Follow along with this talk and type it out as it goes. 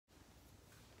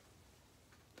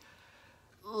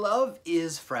Love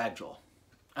is fragile.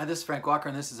 This is Frank Walker,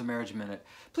 and this is a Marriage Minute.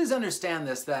 Please understand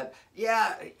this, that,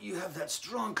 yeah, you have that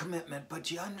strong commitment,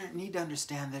 but you need to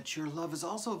understand that your love is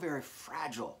also very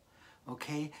fragile,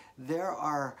 okay? There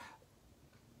are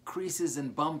creases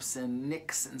and bumps and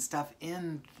nicks and stuff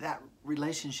in that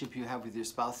relationship you have with your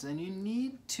spouse, and you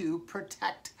need to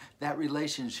protect that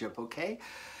relationship, okay?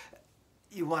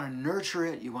 You want to nurture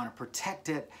it, you want to protect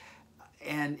it,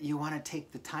 and you want to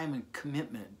take the time and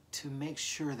commitment to make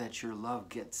sure that your love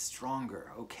gets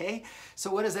stronger, okay?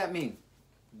 So what does that mean?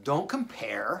 Don't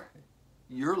compare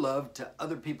your love to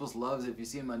other people's loves if you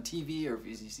see them on TV or if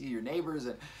you see your neighbors.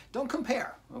 And don't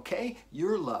compare, okay?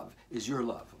 Your love is your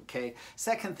love, okay?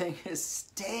 Second thing is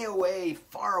stay away,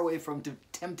 far away from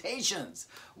temptations,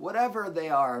 whatever they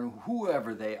are and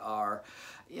whoever they are.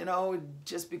 You know,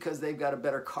 just because they've got a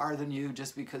better car than you,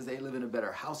 just because they live in a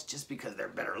better house, just because they're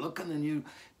better looking than you,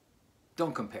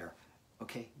 don't compare,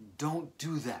 okay? Don't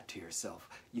do that to yourself.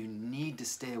 You need to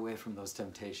stay away from those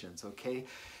temptations, okay?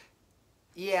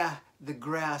 Yeah, the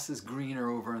grass is greener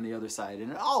over on the other side,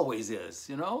 and it always is,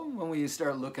 you know, when we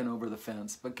start looking over the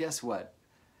fence. But guess what?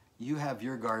 You have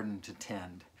your garden to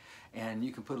tend, and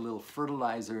you can put a little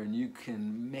fertilizer and you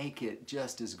can make it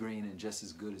just as green and just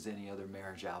as good as any other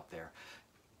marriage out there.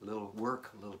 A little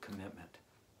work, a little commitment.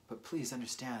 But please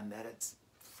understand that it's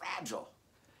fragile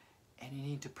and you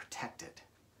need to protect it,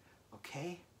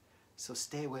 okay? So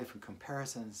stay away from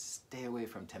comparisons, stay away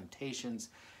from temptations,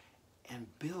 and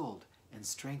build and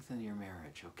strengthen your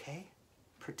marriage, okay?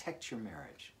 Protect your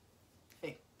marriage.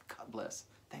 Hey, God bless.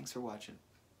 Thanks for watching.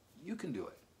 You can do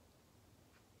it.